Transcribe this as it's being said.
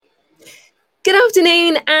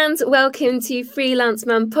Afternoon and welcome to Freelance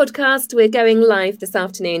Mum podcast. We're going live this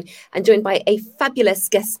afternoon and joined by a fabulous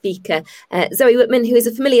guest speaker, Zoe Whitman, who is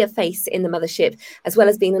a familiar face in the mothership, as well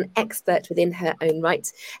as being an expert within her own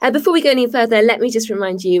right. Before we go any further, let me just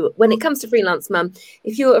remind you, when it comes to Freelance Mum,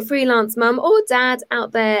 if you're a freelance mum or dad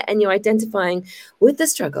out there and you're identifying with the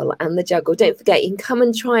struggle and the juggle, don't forget you can come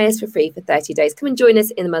and try us for free for 30 days. Come and join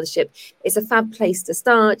us in the mothership. It's a fab place to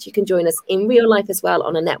start. You can join us in real life as well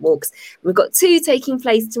on our netwalks. We've got two taking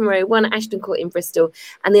place tomorrow, one at Ashton Court in Bristol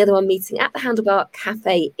and the other one meeting at the Handlebar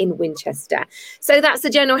Cafe in Winchester. So that's the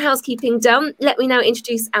general housekeeping done. Let me now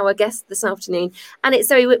introduce our guest this afternoon, and it's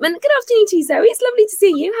Zoe Whitman. Good afternoon to you, Zoe. It's lovely to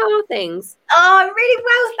see you. How are things? Oh, I'm really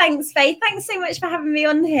well, thanks, Faith. Thanks so much for having me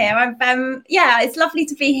on here. It's lovely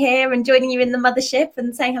to be here and joining you in the mothership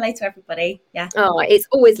and saying hello to everybody. Yeah. Oh, it's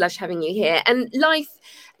always lush having you here. And life,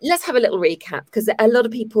 let's have a little recap, because a lot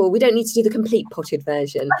of people, we don't need to do the complete potted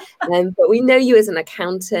version, but we know you as an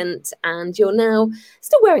accountant, and you're now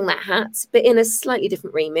still wearing that hat, but in a slightly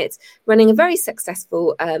different remit, running a very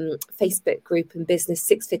successful Facebook group and business,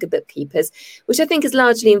 Six Figure Bookkeepers, which I think is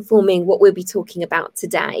largely informing what we'll be talking about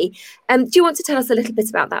today. Do you want to tell us a little bit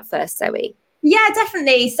about that first, Zoe? Yeah,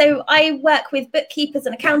 definitely. So I work with bookkeepers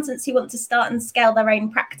and accountants who want to start and scale their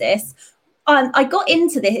own practice. I got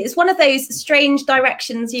into this. It's one of those strange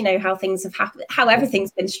directions, you know, how things have happened, how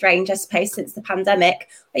everything's been strange, I suppose, since the pandemic.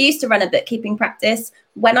 I used to run a bookkeeping practice.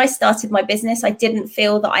 When I started my business, I didn't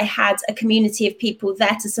feel that I had a community of people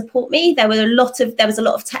there to support me. There was a lot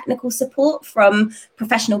of technical support from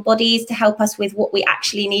professional bodies to help us with what we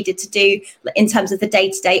actually needed to do in terms of the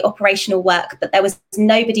day-to-day operational work. But there was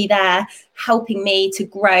nobody there helping me to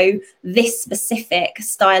grow this specific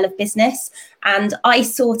style of business. And I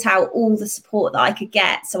sought out all the support that I could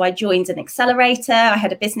get. So I joined an accelerator. I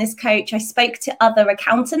had a business coach. I spoke to other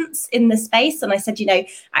accountants in the space. And I said, you know,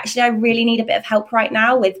 actually, I really need a bit of help right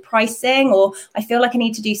now with pricing, or I feel like I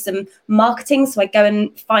need to do some marketing. So I go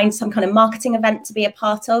and find some kind of marketing event to be a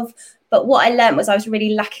part of. But what I learned was I was really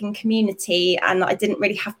lacking community, and I didn't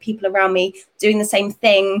really have people around me doing the same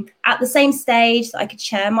thing at the same stage that I could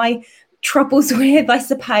share my troubles with, I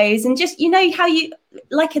suppose. And just, you know, how you,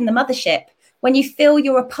 like in the mothership, when you feel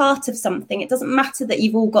you're a part of something, it doesn't matter that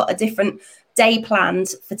you've all got a different day planned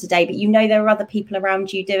for today, but you know there are other people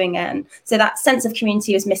around you doing it. And so that sense of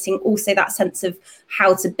community was missing. Also, that sense of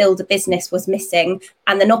how to build a business was missing.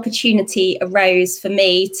 And an opportunity arose for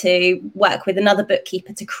me to work with another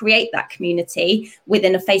bookkeeper to create that community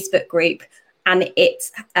within a Facebook group. And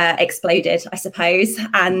it exploded, I suppose,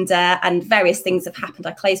 and various things have happened.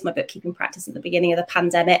 I closed my bookkeeping practice at the beginning of the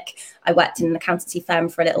pandemic. I worked in an accountancy firm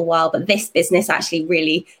for a little while, but this business actually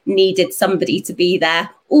really needed somebody to be there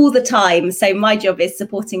all the time. So my job is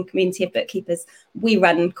supporting a community of bookkeepers. We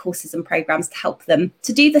run courses and programs to help them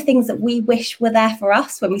to do the things that we wish were there for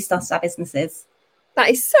us when we started our businesses. That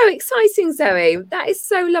is so exciting, Zoe. That is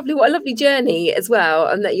so lovely. What a lovely journey as well.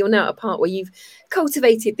 And that you're now at a part where you've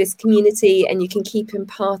cultivated this community and you can keep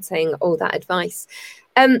imparting all that advice.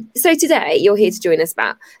 So today you're here to join us,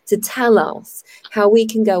 to tell us how we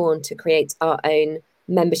can go on to create our own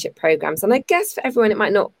membership programs. And I guess for everyone, it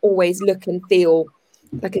might not always look and feel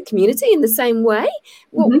like a community in the same way.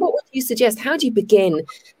 What would you suggest? How do you begin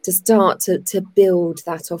to start to build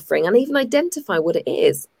that offering and even identify what it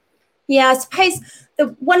is? Yeah, I suppose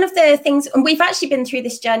one of the things, and we've actually been through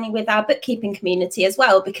this journey with our bookkeeping community as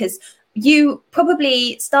well, because you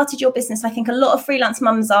probably started your business. I think a lot of freelance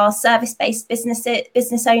mums are service-based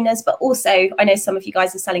business owners, but also I know some of you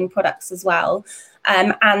guys are selling products as well.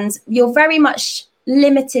 And you're very much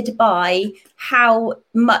limited by how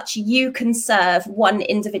much you can serve one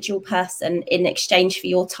individual person in exchange for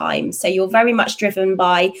your time. So you're very much driven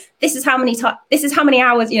by this is how many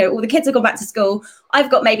hours, you know, all the kids have gone back to school.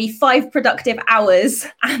 I've got maybe 5 productive hours,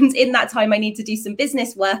 and in that time I need to do some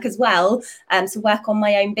business work as well, to work on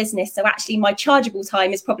my own business. So actually my chargeable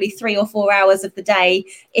time is probably 3 or 4 hours of the day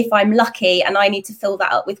if I'm lucky, and I need to fill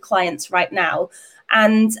that up with clients right now.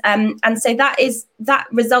 And so that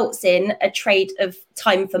results in a trade of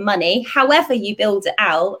time for money, however you build it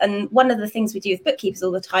out. And one of the things we do with bookkeepers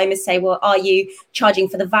all the time is say, well, are you charging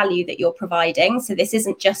for the value that you're providing? So this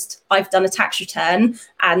isn't just I've done a tax return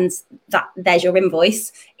and that there's your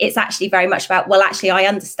invoice. It's actually very much about, well, actually, I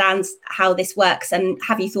understand how this works. And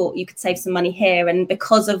have you thought you could save some money here? And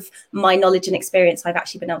because of my knowledge and experience, I've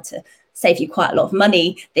actually been able to save you quite a lot of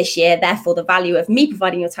money this year. Therefore, the value of me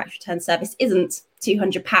providing your tax return service isn't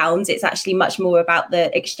 £200. It's actually much more about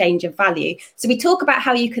the exchange of value. So we talk about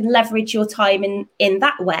how you can leverage your time in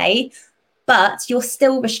that way, but you're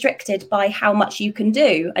still restricted by how much you can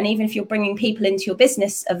do. And even if you're bringing people into your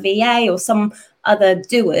business, a VA or some other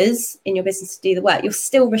doers in your business to do the work, you're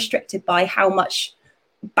still restricted by how much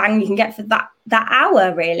bang you can get for that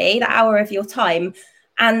hour, really, that hour of your time.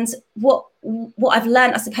 And what I've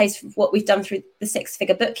learned, I suppose, from what we've done through the Six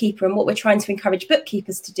Figure Bookkeeper and what we're trying to encourage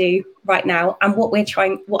bookkeepers to do right now, and what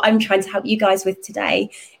I'm trying to help you guys with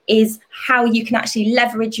today, is how you can actually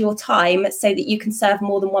leverage your time so that you can serve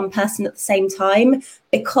more than one person at the same time,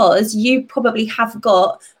 because you probably have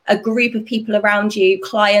got a group of people around you,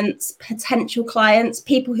 clients, potential clients,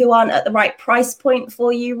 people who aren't at the right price point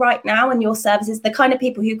for you right now and your services, the kind of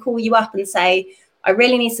people who call you up and say, I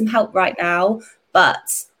really need some help right now,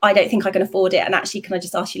 but I don't think I can afford it. And actually, can I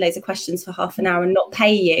just ask you loads of questions for half an hour and not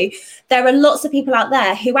pay you? There are lots of people out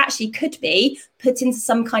there who actually could be put into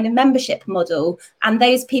some kind of membership model. And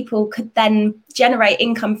those people could then generate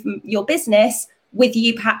income from your business with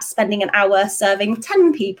you perhaps spending an hour serving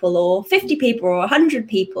 10 people or 50 people or 100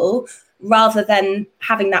 people, rather than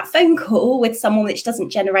having that phone call with someone which doesn't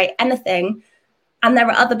generate anything. And there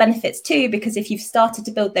are other benefits too, because if you've started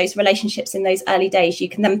to build those relationships in those early days, you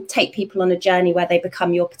can then take people on a journey where they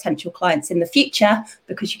become your potential clients in the future,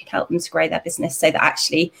 because you can help them to grow their business so that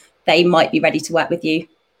actually they might be ready to work with you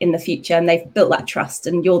in the future, and they've built that trust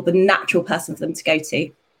and you're the natural person for them to go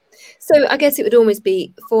to. So I guess it would almost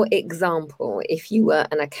be, for example, if you were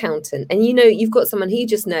an accountant and you've got someone who you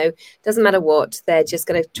just know, doesn't matter what, they're just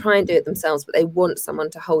going to try and do it themselves, but they want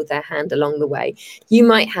someone to hold their hand along the way. You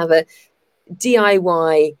might have a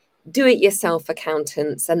DIY do-it-yourself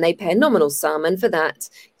accountants and they pay a nominal sum, and for that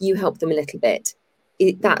you help them a little bit.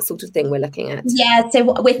 That sort of thing we're looking at. Yeah,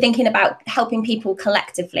 so we're thinking about helping people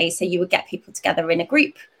collectively. So you would get people together in a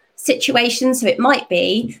group situation. So it might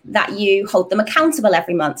be that you hold them accountable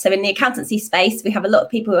every month. So in the accountancy space, we have a lot of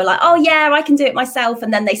people who are like, oh yeah, I can do it myself,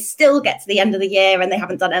 and then they still get to the end of the year and they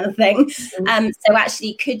haven't done anything. So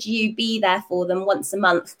actually, could you be there for them once a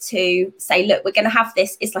month to say, look, we're going to have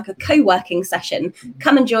this, it's like a co-working session,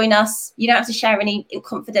 come and join us, you don't have to share any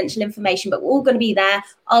confidential information, but we're all going to be there.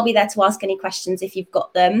 I'll be there to ask any questions if you've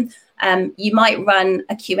got them. You might run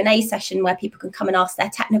a Q&A session where people can come and ask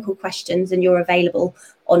their technical questions, and you're available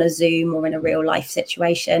on a Zoom or in a real life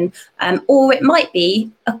situation. Or it might be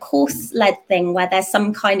a course-led thing where there's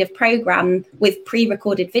some kind of program with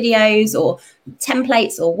pre-recorded videos or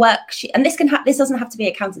templates or worksheet. And this doesn't have to be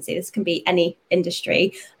accountancy. This can be any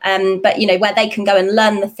industry. But where they can go and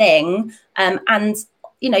learn the thing. And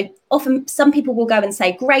often some people will go and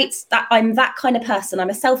say, great, that I'm that kind of person. I'm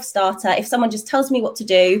a self-starter. If someone just tells me what to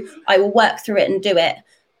do, I will work through it and do it.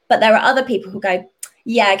 But there are other people who go,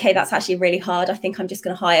 yeah, okay, that's actually really hard. I think I'm just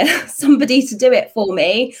going to hire somebody to do it for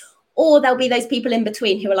me. Or there'll be those people in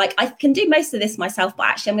between who are like, I can do most of this myself, but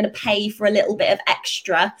actually I'm going to pay for a little bit of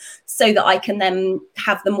extra so that I can then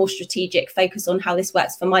have the more strategic focus on how this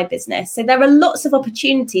works for my business. So there are lots of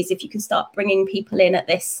opportunities if you can start bringing people in at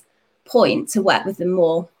this point to work with them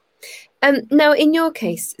more. Now, in your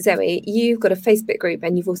case, Zoe, you've got a Facebook group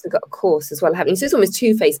and you've also got a course as well, haven't you? So it's almost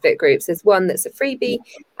two Facebook groups. There's one that's a freebie,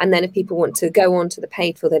 and then if people want to go on to the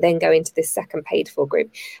paid for, they then go into this second paid for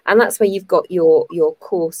group, and that's where you've got your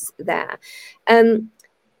course there.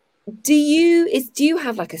 Do you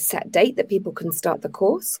have like a set date that people can start the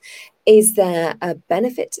course? Is there a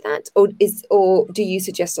benefit to that, or do you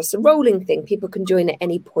suggest just a rolling thing? People can join at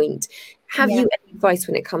any point. Have you any advice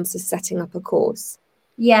when it comes to setting up a course?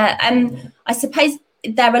 Yeah, I suppose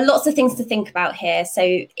there are lots of things to think about here.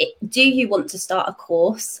 So do you want to start a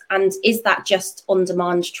course, and is that just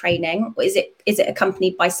on-demand training, or is it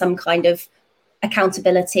accompanied by some kind of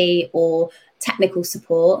accountability or technical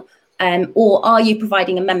support? Or are you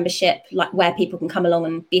providing a membership like where people can come along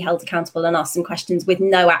and be held accountable and ask some questions with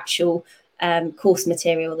no actual course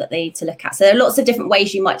material that they need to look at? So there are lots of different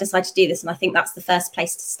ways you might decide to do this, and I think that's the first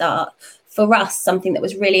place to start. For us, something that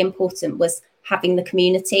was really important was having the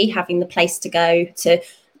community, having the place to go to,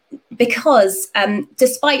 because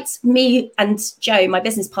despite me and Joe, my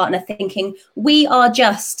business partner, thinking we are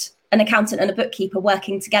just an accountant and a bookkeeper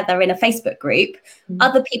working together in a Facebook group,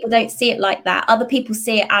 other people don't see it like that. Other people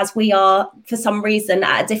see it as we are, for some reason,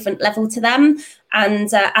 at a different level to them. And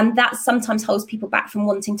that sometimes holds people back from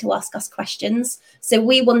wanting to ask us questions. So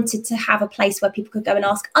we wanted to have a place where people could go and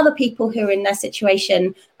ask other people who are in their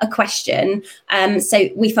situation a question. So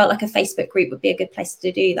we felt like a Facebook group would be a good place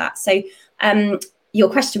to do that. So your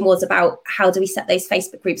question was about how do we set those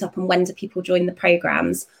Facebook groups up and when do people join the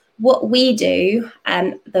programs? What we do,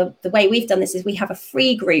 the way we've done this, is we have a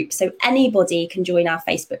free group. So anybody can join our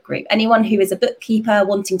Facebook group. Anyone who is a bookkeeper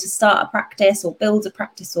wanting to start a practice or build a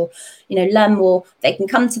practice or, learn more, they can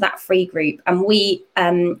come to that free group.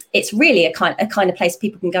 And it's really a kind of place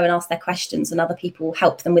people can go and ask their questions, and other people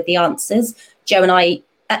help them with the answers. Joe and I,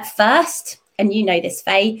 at first, and you know this,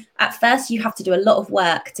 Faye, at first you have to do a lot of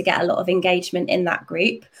work to get a lot of engagement in that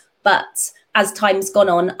group. But as time's gone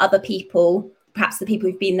on, other people, perhaps the people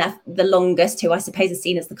who've been there the longest, who I suppose are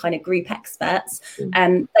seen as the kind of group experts,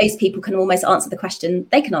 those people can almost answer the question.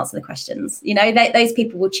 They can answer the questions. You know, those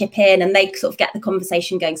people will chip in and they sort of get the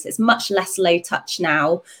conversation going. So it's much less low touch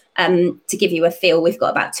now. To give you a feel, we've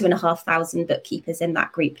got about 2,500 bookkeepers in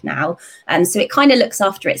that group now. So it kind of looks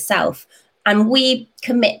after itself. And we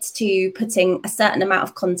commit to putting a certain amount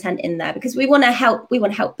of content in there because we want to help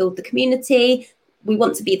build the community. We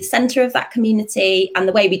want to be the center of that community. And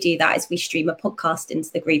the way we do that is we stream a podcast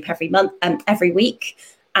into the group every month and every week.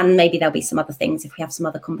 And maybe there'll be some other things. If we have some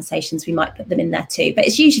other conversations, we might put them in there too. But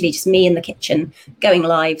it's usually just me in the kitchen going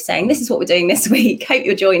live saying, this is what we're doing this week. Hope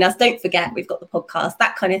you'll join us. Don't forget, we've got the podcast,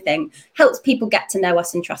 that kind of thing. Helps people get to know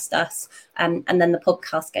us and trust us. And then the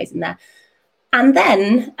podcast goes in there. And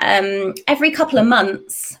then every couple of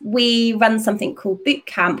months, we run something called Boot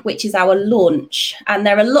Camp, which is our launch. And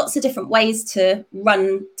there are lots of different ways to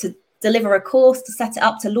deliver a course, to set it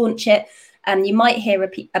up, to launch it. And you might hear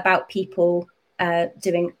about people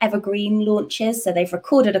doing evergreen launches. So they've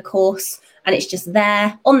recorded a course and it's just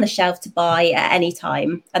there on the shelf to buy at any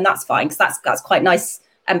time. And that's fine because that's quite nice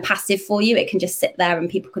and passive for you. It can just sit there and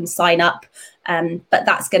people can sign up. But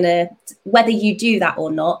that's going to, whether you do that or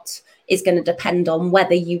not, is going to depend on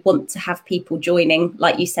whether you want to have people joining,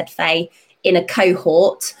 like you said, Faye, in a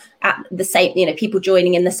cohort at the same, you know, people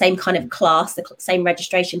joining in the same kind of class, the same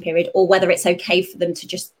registration period, or whether it's okay for them to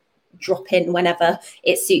just drop in whenever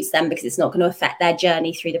it suits them because it's not going to affect their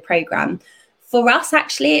journey through the program. For us,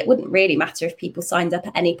 actually, it wouldn't really matter if people signed up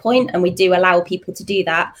at any point, and we do allow people to do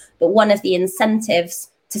that. But one of the incentives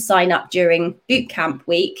to sign up during bootcamp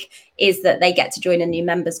week is that they get to join a new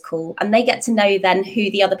members call and they get to know then who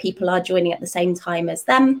the other people are joining at the same time as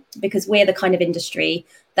them, because we're the kind of industry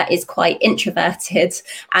that is quite introverted.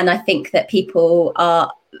 And I think that people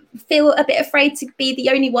feel a bit afraid to be the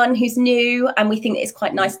only one who's new. And we think it's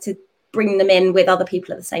quite nice to bring them in with other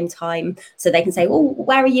people at the same time so they can say, well,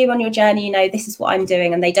 where are you on your journey? You know, this is what I'm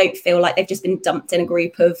doing. And they don't feel like they've just been dumped in a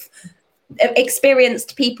group of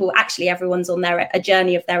experienced people. Actually, everyone's on a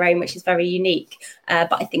journey of their own, which is very unique.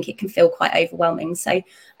 But I think it can feel quite overwhelming. So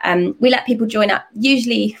we let people join up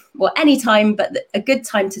usually, well, any time, but a good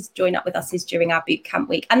time to join up with us is during our bootcamp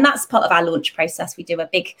week. And that's part of our launch process. We do a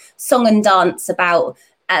big song and dance about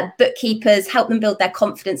bookkeepers, help them build their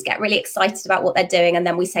confidence, get really excited about what they're doing. And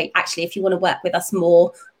then we say, actually, if you want to work with us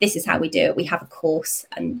more, this is how we do it. We have a course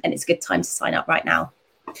and it's a good time to sign up right now.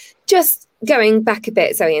 Just going back a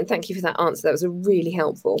bit, Zoe, and thank you for that answer. That was really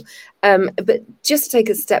helpful. But just to take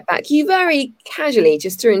a step back, you very casually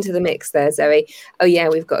just threw into the mix there, Zoe. Oh, yeah,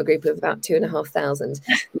 we've got a group of about 2,500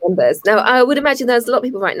 members. Now, I would imagine there's a lot of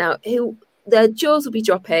people right now who their jaws will be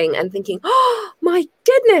dropping and thinking, oh, my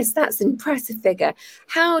goodness, that's an impressive figure.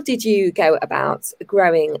 How did you go about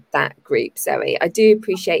growing that group, Zoe? I do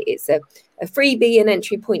appreciate it's a freebie, an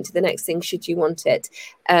entry point to the next thing should you want it.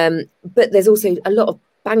 But there's also a lot of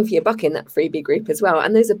bang for your buck in that freebie group as well.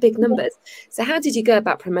 And those are big numbers. So how did you go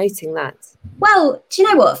about promoting that? Well, do you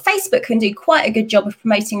know what? Facebook can do quite a good job of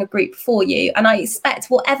promoting a group for you. And I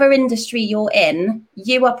expect whatever industry you're in,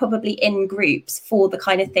 you are probably in groups for the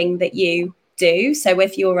kind of thing that you do. So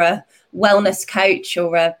if you're a wellness coach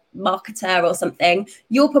or a marketer or something,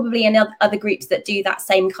 you're probably in other groups that do that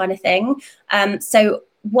same kind of thing. So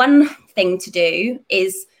one thing to do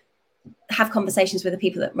is have conversations with the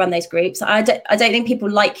people that run those groups. I don't think people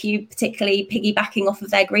like you particularly piggybacking off of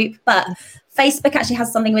their group, but Facebook actually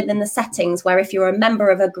has something within the settings where if you're a member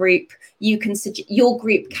of a group, you can your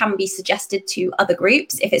group can be suggested to other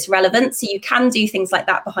groups if it's relevant. So you can do things like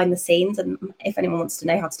that behind the scenes. And if anyone wants to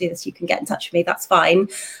know how to do this, you can get in touch with me. That's fine.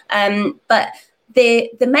 But the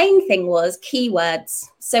main thing was keywords.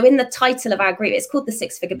 So in the title of our group, it's called the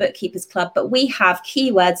Six Figure Bookkeepers Club, but we have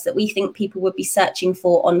keywords that we think people would be searching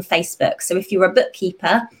for on Facebook. So if you're a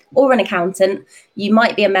bookkeeper or an accountant, you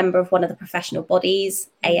might be a member of one of the professional bodies,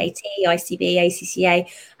 AAT, ICB, ACCA.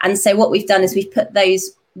 And so what we've done is we've put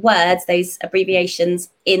those words, those abbreviations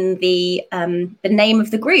in the name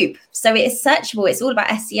of the group. So it is searchable. It's all about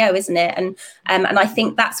SEO, isn't it? And I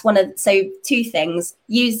think that's two things: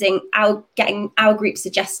 getting our group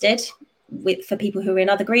suggested for people who are in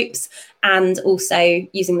other groups, and also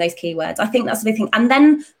using those keywords. I think that's the big thing. And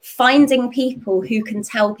then finding people who can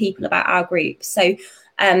tell people about our group. So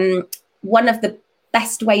one of the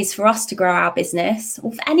best ways for us to grow our business,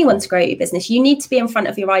 or for anyone to grow your business, you need to be in front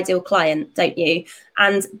of your ideal client, don't you?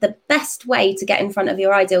 And the best way to get in front of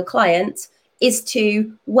your ideal client is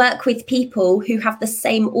to work with people who have the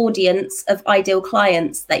same audience of ideal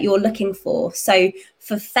clients that you're looking for. So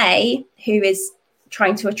for Faye, who is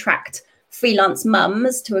trying to attract freelance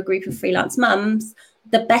mums to a group of freelance mums,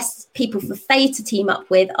 the best people for Faye to team up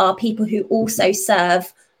with are people who also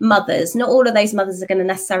serve mothers. Not all of those mothers are going to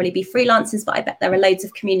necessarily be freelancers, but I bet there are loads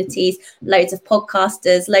of communities, loads of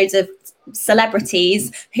podcasters, loads of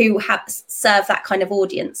celebrities who have serve that kind of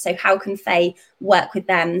audience. So how can Faye work with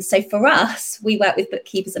them? So for us, we work with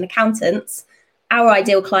bookkeepers and accountants. Our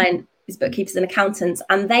ideal client is bookkeepers and accountants,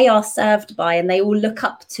 and they are served by, and they all look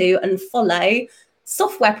up to and follow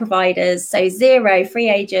software providers. So Xero,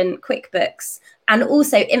 FreeAgent, QuickBooks, and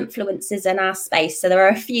also influencers in our space. So there are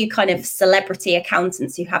a few kind of celebrity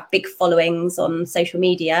accountants who have big followings on social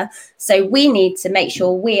media. So we need to make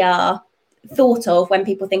sure we are thought of when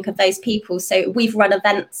people think of those people. So we've run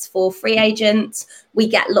events for FreeAgent. We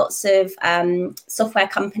get lots of software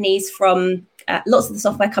companies from lots of the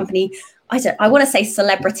software company. I want to say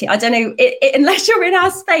celebrity. I don't know, unless you're in our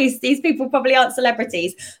space, these people probably aren't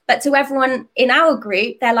celebrities. But to everyone in our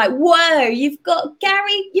group, they're like, whoa, you've got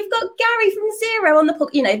Gary from Xero on the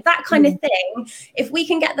podcast, you know, that kind of thing. If we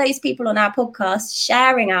can get those people on our podcast,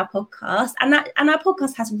 sharing our podcast, and our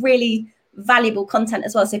podcast has really valuable content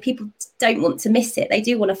as well, so people don't want to miss it, they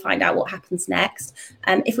do want to find out what happens next.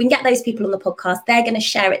 If we can get those people on the podcast, they're going to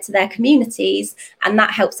share it to their communities, and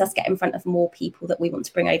that helps us get in front of more people that we want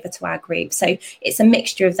to bring over to our group. So it's a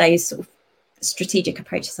mixture of those sort of strategic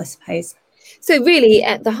approaches, I suppose. So really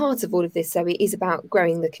at the heart of all of this, Zoe, is about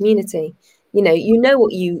growing the community. You know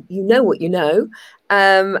what you know,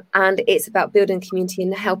 and it's about building community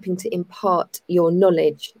and helping to impart your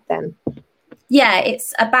knowledge then. Yeah,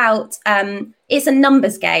 it's about, it's a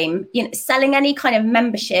numbers game. You know, selling any kind of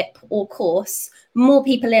membership or course, more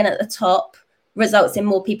people in at the top results in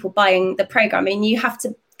more people buying the program. I mean, you have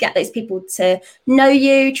to get those people to know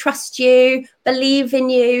you, trust you, believe in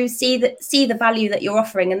you, see the value that you're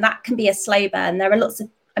offering. And that can be a slow burn. There are lots of,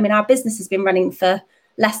 I mean, our business has been running for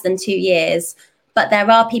less than 2 years, but there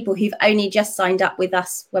are people who've only just signed up with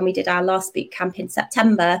us when we did our last boot camp in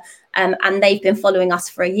September. And they've been following us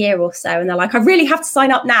for a year or so. And they're like, I really have to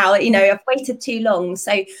sign up now. You know, I've waited too long.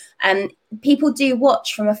 So people do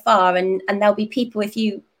watch from afar, and there'll be people, if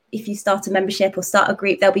you start a membership or start a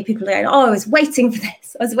group, there'll be people going, oh, I was waiting for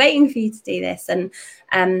this. I was waiting for you to do this. And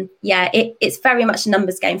it's very much a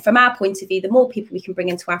numbers game. From our point of view, the more people we can bring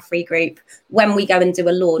into our free group when we go and do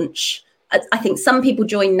a launch, I think some people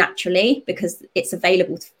join naturally because it's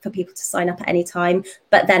available for people to sign up at any time.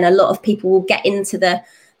 But then a lot of people will get into the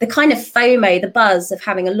kind of FOMO, the buzz of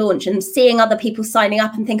having a launch and seeing other people signing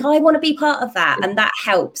up and think, oh, I want to be part of that. And that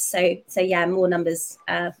helps. So yeah, more numbers,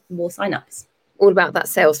 more signups. All about that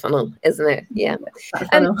sales funnel, isn't it? Yeah.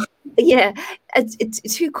 Yeah.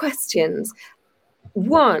 2 questions.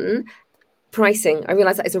 One, pricing. I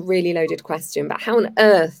realise that is a really loaded question, but how on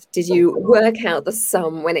earth did you work out the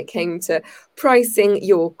sum when it came to pricing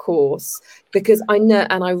your course? Because I know,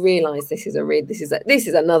 and I realise this is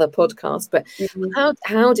another podcast, but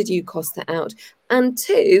how did you cost it out? And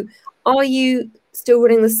 2, are you still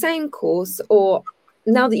running the same course, or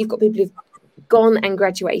now that you've got people who've gone and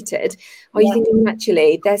graduated, are you thinking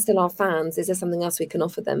actually they're still our fans? Is there something else we can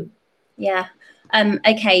offer them? Yeah.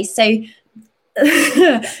 Okay. So.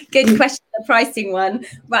 Good question, the pricing one.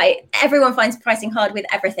 Right, everyone finds pricing hard with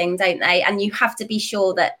everything, don't they? And you have to be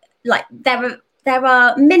sure that, like, there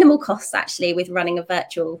are minimal costs actually with running a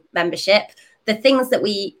virtual membership. The things that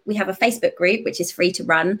we have a Facebook group which is free to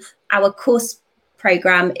run. Our course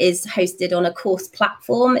program is hosted on a course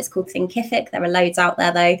platform. It's called Thinkific. There are loads out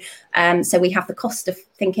there though. So we have the cost of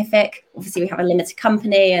Thinkific. Obviously we have a limited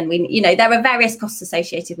company, and there are various costs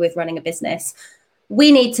associated with running a business. We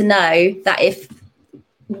need to know that if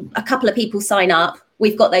a couple of people sign up,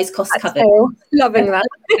 we've got those costs covered. Loving that.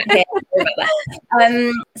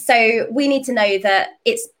 So we need to know that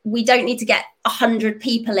we don't need to get 100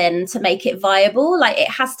 people in to make it viable. Like, it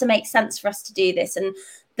has to make sense for us to do this. And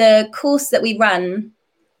the course that we run,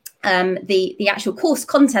 the actual course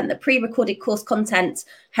content, the pre-recorded course content,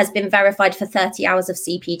 has been verified for 30 hours of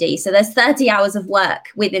CPD. So there's 30 hours of work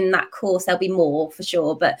within that course. There'll be more for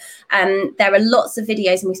sure, but there are lots of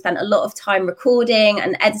videos, and we spent a lot of time recording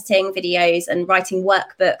and editing videos and writing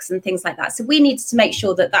workbooks and things like that. So we needed to make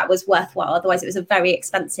sure that was worthwhile. Otherwise it was a very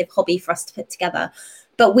expensive hobby for us to put together.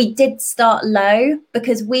 But we did start low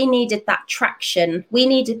because we needed that traction. We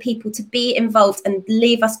needed people to be involved and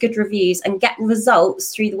leave us good reviews and get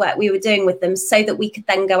results through the work we were doing with them, so that we could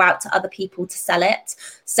then go out to other people to sell it.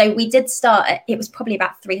 So we did start it was probably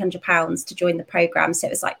about £300 to join the program. So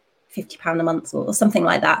it was like £50 a month or something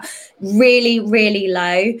like that. Really, really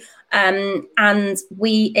low. And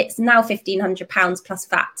it's now £1,500 plus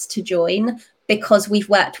VAT to join, because we've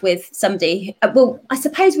worked with somebody. Well, I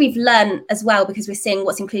suppose we've learned as well, because we're seeing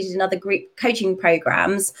what's included in other group coaching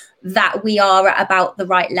programs, that we are at about the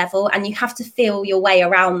right level, and you have to feel your way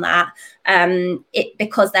around that.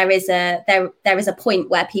 Because there is a point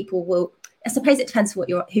where people will, I suppose it depends on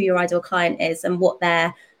who your ideal client is and what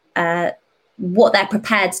they're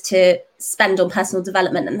prepared to spend on personal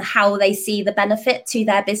development and how they see the benefit to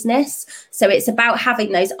their business. So it's about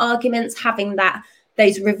having those arguments, having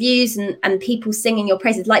those reviews and people singing your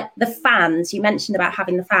praises, like the fans. You mentioned about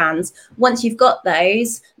having the fans. Once you've got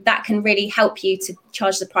those, that can really help you to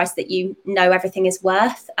charge the price that you know everything is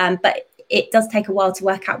worth. But it does take a while to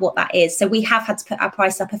work out what that is. So we have had to put our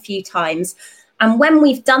price up a few times. And when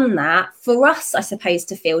we've done that, for us, I suppose,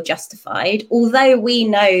 to feel justified, although we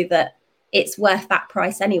know that it's worth that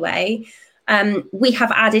price anyway, we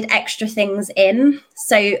have added extra things in.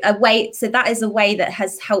 So that is a way that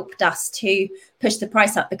has helped us to push the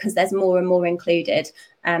price up, because there's more and more included.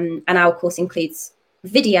 And our course includes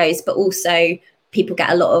videos, but also people get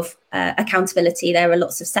a lot of accountability. There are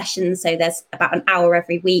lots of sessions. So there's about an hour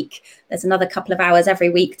every week. There's another couple of hours every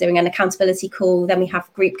week doing an accountability call. Then we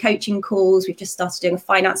have group coaching calls. We've just started doing a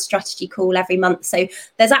finance strategy call every month. So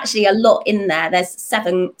there's actually a lot in there. There's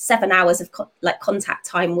seven hours of contact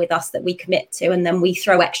time with us that we commit to, and then we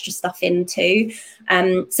throw extra stuff in too.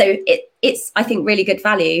 So it's, I think, really good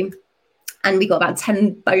value. And we got about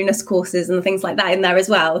 10 bonus courses and things like that in there as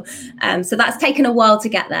well. So that's taken a while to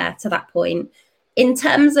get there to that point. In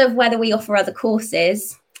terms of whether we offer other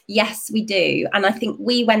courses, yes, we do. And I think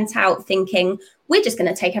we went out thinking, we're just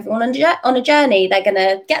going to take everyone on a journey. They're going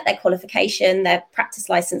to get their qualification, their practice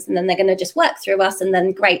license, and then they're going to just work through us. And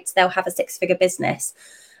then great, they'll have a 6-figure business.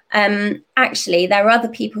 Actually, there are other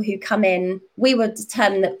people who come in. We were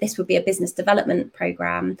determined that this would be a business development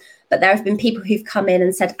program, but there have been people who've come in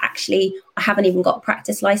and said, actually, I haven't even got a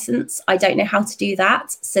practice license. I don't know how to do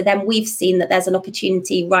that. So then we've seen that there's an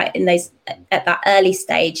opportunity right at that early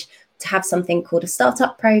stage to have something called a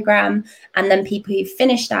startup program. And then people who've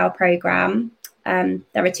finished our program, there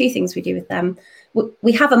are 2 things we do with them.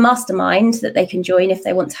 We have a mastermind that they can join if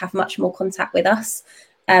they want to have much more contact with us.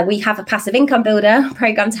 We have a passive income builder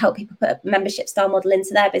program to help people put a membership style model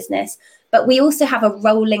into their business. But we also have a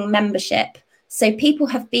rolling membership. So people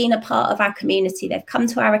have been a part of our community. They've come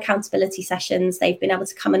to our accountability sessions. They've been able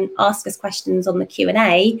to come and ask us questions on the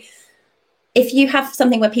Q&A. If you have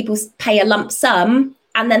something where people pay a lump sum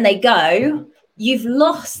and then they go, you've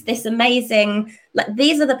lost this amazing,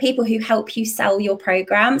 these are the people who help you sell your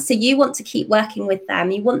program. So you want to keep working with them.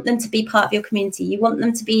 You want them to be part of your community. You want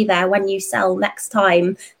them to be there when you sell next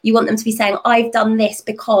time. You want them to be saying, I've done this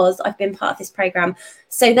because I've been part of this program.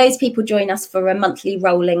 So those people join us for a monthly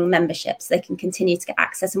rolling membership, so they can continue to get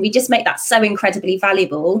access. And we just make that so incredibly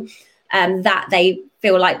valuable that they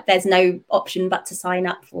feel like there's no option but to sign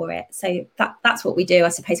up for it. So that's what we do, I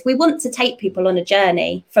suppose. We want to take people on a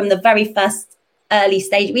journey from the very first early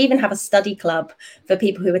stage. We even have a study club for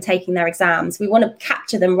people who are taking their exams. We want to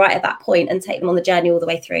capture them right at that point and take them on the journey all the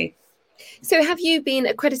way through. So have you been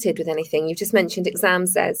accredited with anything? You've just mentioned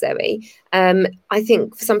exams there, Zoe. I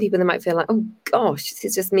think for some people they might feel like, oh gosh, this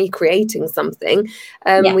is just me creating something.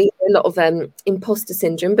 We have a lot of imposter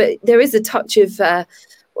syndrome, but there is a touch of,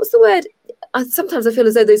 what's the word? Sometimes I feel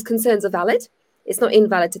as though those concerns are valid. It's not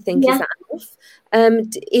invalid to think, is that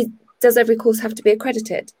enough? Does every course have to be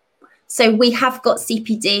accredited? So we have got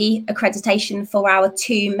CPD accreditation for our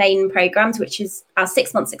 2 main programs, which is our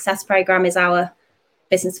 6-month success program is our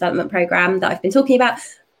business development program that I've been talking about,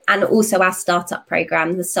 and also our startup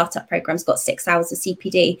program. The startup program's got 6 hours of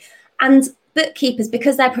CPD. And bookkeepers,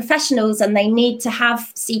 because they're professionals and they need to have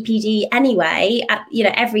CPD anyway,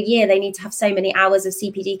 every year they need to have so many hours of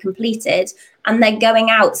CPD completed, and they're going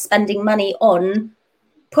out spending money on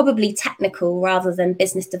probably technical rather than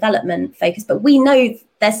business development focus. But we know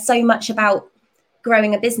there's so much about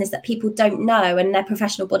growing a business that people don't know, and their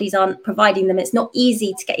professional bodies aren't providing them. It's not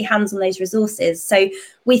easy to get your hands on those resources. So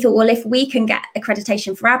we thought, well, if we can get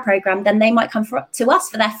accreditation for our program, then they might come to us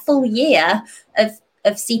for their full year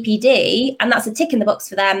of CPD, and that's a tick in the box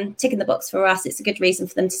for them, tick in the box for us. It's a good reason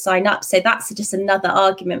for them to sign up. So that's just another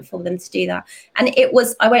argument for them to do that. And it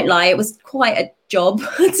was, I won't lie, it was quite a job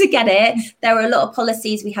to get it. There were a lot of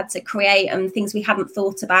policies we had to create and things we hadn't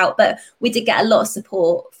thought about, but we did get a lot of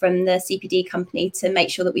support from the CPD company to make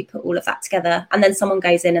sure that we put all of that together. And then someone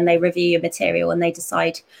goes in and they review your material and they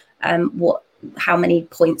decide how many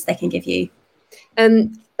points they can give you.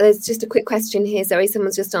 There's just a quick question here, Zoe.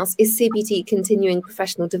 Someone's just asked, is CPD continuing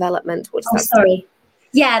professional development? What does that sorry.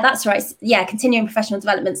 Yeah, that's right. Yeah, continuing professional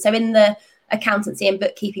development. So in the accountancy and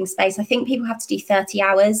bookkeeping space, I think people have to do 30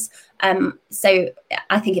 hours. So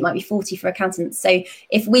I think it might be 40 for accountants. So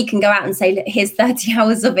if we can go out and say, here's 30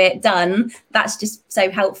 hours of it done, that's just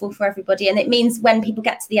so helpful for everybody. And it means when people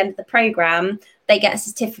get to the end of the program, they get a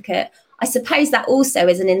certificate. I suppose that also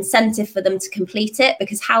is an incentive for them to complete it,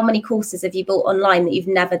 because how many courses have you bought online that you've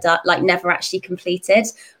never done, like never actually completed?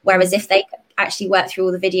 Whereas if they actually work through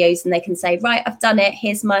all the videos and they can say, right, I've done it,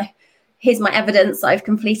 here's my evidence that I've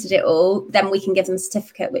completed it all, then we can give them a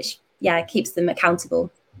certificate, which keeps them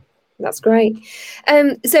accountable. That's great.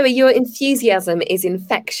 Zoe, your enthusiasm is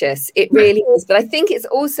infectious. It really is. But I think it's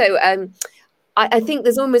also I think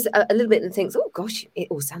there's almost a little bit that thinks, oh gosh, it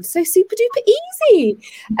all sounds so super duper easy.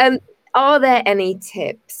 Are there any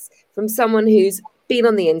tips from someone who's been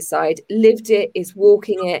on the inside, lived it, is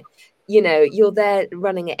walking it? You know, you're there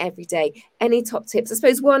running it every day. Any top tips? I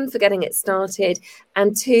suppose 1 for getting it started,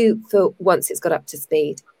 and 2 for once it's got up to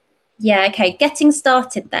speed. Yeah, okay. Getting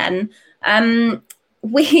started then. My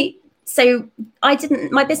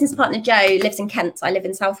business partner Joe lives in Kent. I live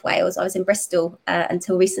in South Wales. I was in Bristol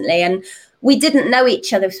until recently, and we didn't know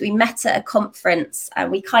each other. So we met at a conference,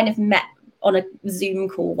 and we kind of met on a Zoom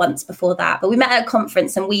call once before that, but we met at a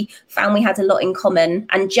conference and we found we had a lot in common.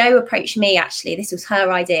 And Jo approached me, actually, this was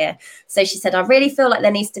her idea. So she said, I really feel like there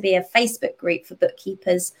needs to be a Facebook group for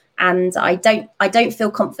bookkeepers, and I don't feel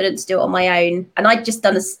confident to do it on my own. And I'd just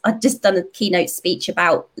done a keynote speech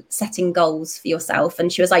about setting goals for yourself.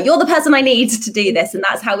 And she was like, you're the person I need to do this. And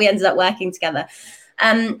that's how we ended up working together.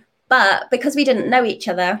 But because we didn't know each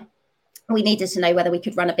other, we needed to know whether we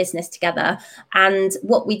could run a business together. And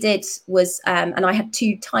what we did was, and I had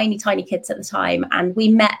 2 tiny kids at the time, and we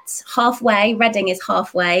met halfway. Reading is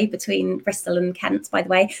halfway between Bristol and Kent, by the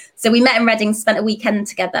way. So we met in Reading, spent a weekend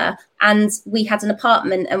together, and we had an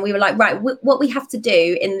apartment, and we were like, right, what we have to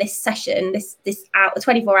do in this session, this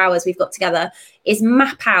 24 hours we've got together, is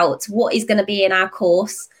map out what is going to be in our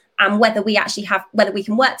course, and whether we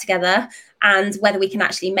can work together, and whether we can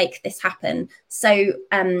actually make this happen. So,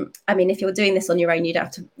 I mean, if you're doing this on your own, you'd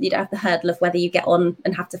have the hurdle of whether you get on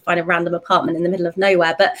and have to find a random apartment in the middle of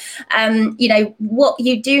nowhere. But, what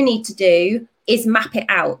you do need to do is map it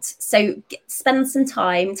out. So spend some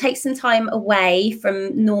time, take some time away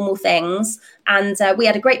from normal things. And we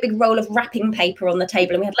had a great big roll of wrapping paper on the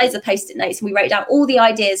table, and we had loads of Post-it notes, and we wrote down all the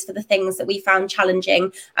ideas for the things that we found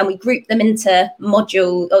challenging, and we grouped them into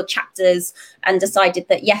module or chapters, and decided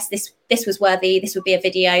that, yes, this was worthy, this would be a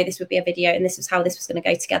video, this would be a video, and this was how this was going to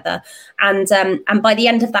go together. And by the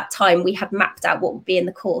end of that time, we had mapped out what would be in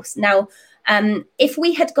the course. Now, if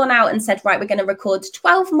we had gone out and said, right, we're going to record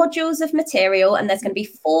 12 modules of material, and there's going to be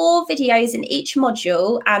 4 videos in each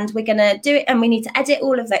module, and we're going to do it, and we need to edit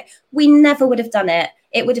all of that, we never would have done it.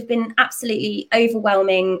 It would have been absolutely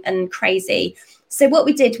overwhelming and crazy. So what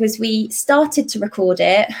we did was we started to record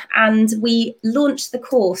it, and we launched the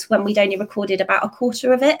course when we'd only recorded about a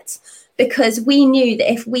quarter of it, because we knew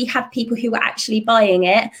that if we had people who were actually buying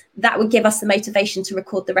it, that would give us the motivation to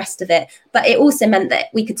record the rest of it. But it also meant that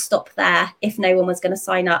we could stop there if no one was going to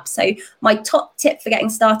sign up. So my top tip for getting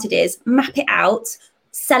started is map it out,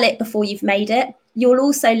 sell it before you've made it. You'll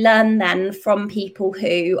also learn then from people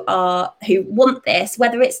who want this,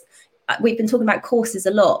 whether it's, we've been talking about courses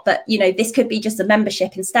a lot, but this could be just a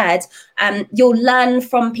membership instead. You'll learn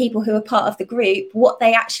from people who are part of the group what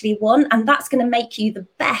they actually want, and that's going to make you the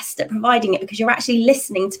best at providing it, because you're actually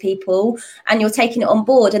listening to people and you're taking it on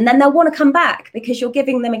board, and then they'll want to come back because you're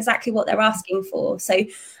giving them exactly what they're asking for. So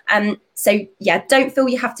don't feel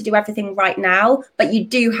you have to do everything right now, but you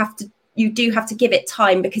do have to give it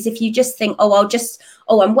time, because if you just think,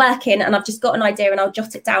 I'm working and I've just got an idea and I'll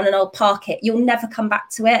jot it down and I'll park it, you'll never come back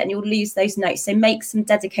to it and you'll lose those notes. So make some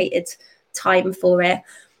dedicated time for it.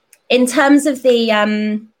 In terms of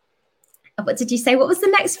the what did you say? What was the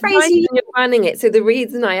next phrase? When you're running it. So the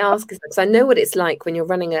reason I ask is because I know what it's like when you're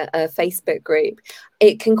running a Facebook group.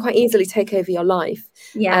 It can quite easily take over your life.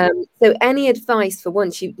 Yeah. So any advice for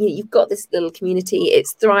once you've got this little community,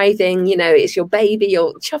 it's thriving, it's your baby,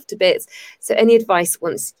 you're chuffed to bits. So any advice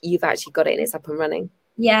once you've actually got it and it's up and running?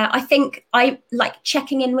 Yeah, I think I like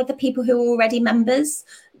checking in with the people who are already members.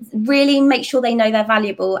 Really make sure they know they're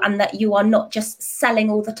valuable and that you are not just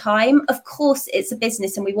selling all the time. Of course, it's a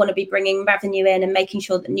business and we want to be bringing revenue in and making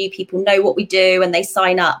sure that new people know what we do and they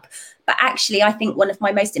sign up. But actually, I think one of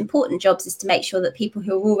my most important jobs is to make sure that people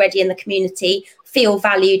who are already in the community feel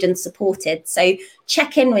valued and supported. So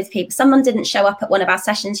check in with people. Someone didn't show up at one of our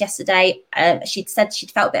sessions yesterday. She'd said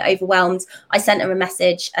she'd felt a bit overwhelmed. I sent her a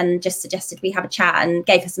message and just suggested we have a chat and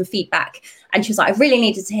gave her some feedback. And she was like, I really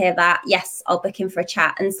needed to hear that. Yes, I'll book in for a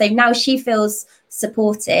chat. And so now she feels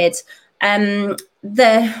supported. I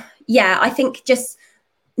think just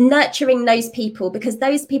nurturing those people, because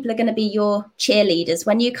those people are going to be your cheerleaders.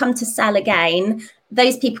 When you come to sell again,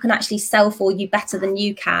 those people can actually sell for you better than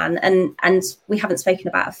you can. And we haven't spoken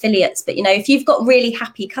about affiliates, but, you know, if you've got really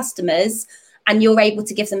happy customers and you're able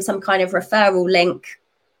to give them some kind of referral link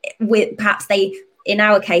with perhaps in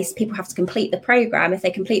our case, people have to complete the program. If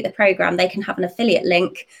they complete the program, they can have an affiliate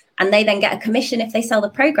link and they then get a commission if they sell the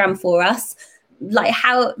program for us. Like,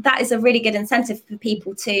 how that is a really good incentive for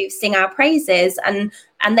people to sing our praises, and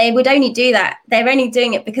they would only do that. They're only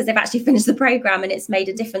doing it because they've actually finished the program and it's made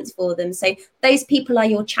a difference for them. So those people are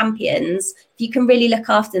your champions. If you can really look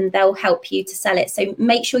after them, they'll help you to sell it. So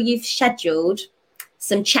make sure you've scheduled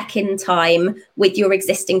some check-in time with your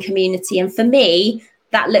existing community. And for me,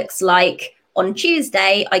 that looks like on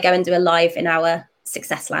Tuesday, I go and do a live in our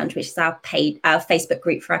Success Lounge, which is our Facebook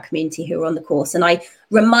group for our community who are on the course. And I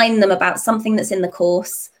remind them about something that's in the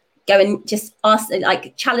course. Go and just ask,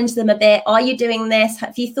 like, challenge them a bit. Are you doing this?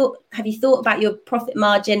 Have you thought about your profit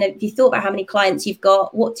margin? Have you thought about how many clients you've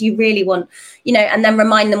got? What do you really want? You know, and then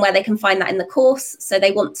remind them where they can find that in the course, so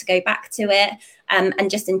they want to go back to it.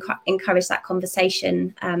 And just encourage that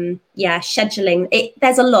conversation. Scheduling it.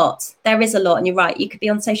 There is a lot, and you're right. You could be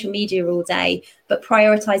on social media all day, but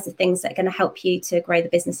prioritize the things that are going to help you to grow the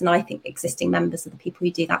business. And I think existing members are the people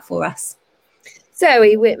who do that for us.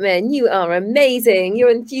 Zoe Whitman, you are amazing.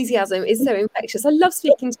 Your enthusiasm is so infectious. I love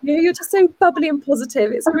speaking to you. You're just so bubbly and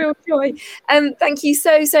positive. It's a real joy. Thank you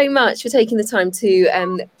so much for taking the time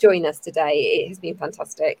to join us today. It has been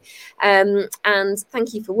fantastic. And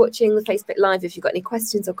thank you for watching the Facebook Live. If you've got any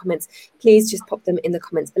questions or comments, please just pop them in the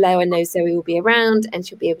comments below. I know Zoe will be around and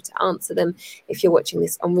she'll be able to answer them. If you're watching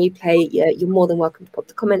this on replay, you're more than welcome to pop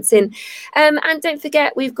the comments in. And don't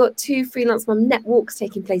forget, we've got 2 Freelance Mum Net Walks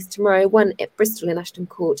taking place tomorrow, one at Bristol in Ashton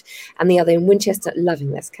Court and the other in Winchester.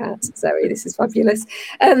 Loving this cat, Zoe, this is fabulous.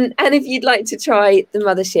 And if you'd like to try the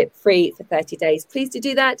Mothership free for 30 days, please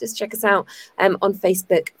do that. Just check us out on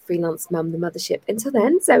Facebook, Freelance Mum, the Mothership. Until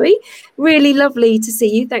then, Zoe, really lovely to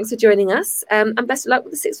see you. Thanks for joining us, and best of luck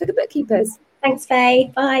with the 6 Figure Bookkeepers. Thanks,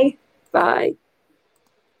 Faye. Bye.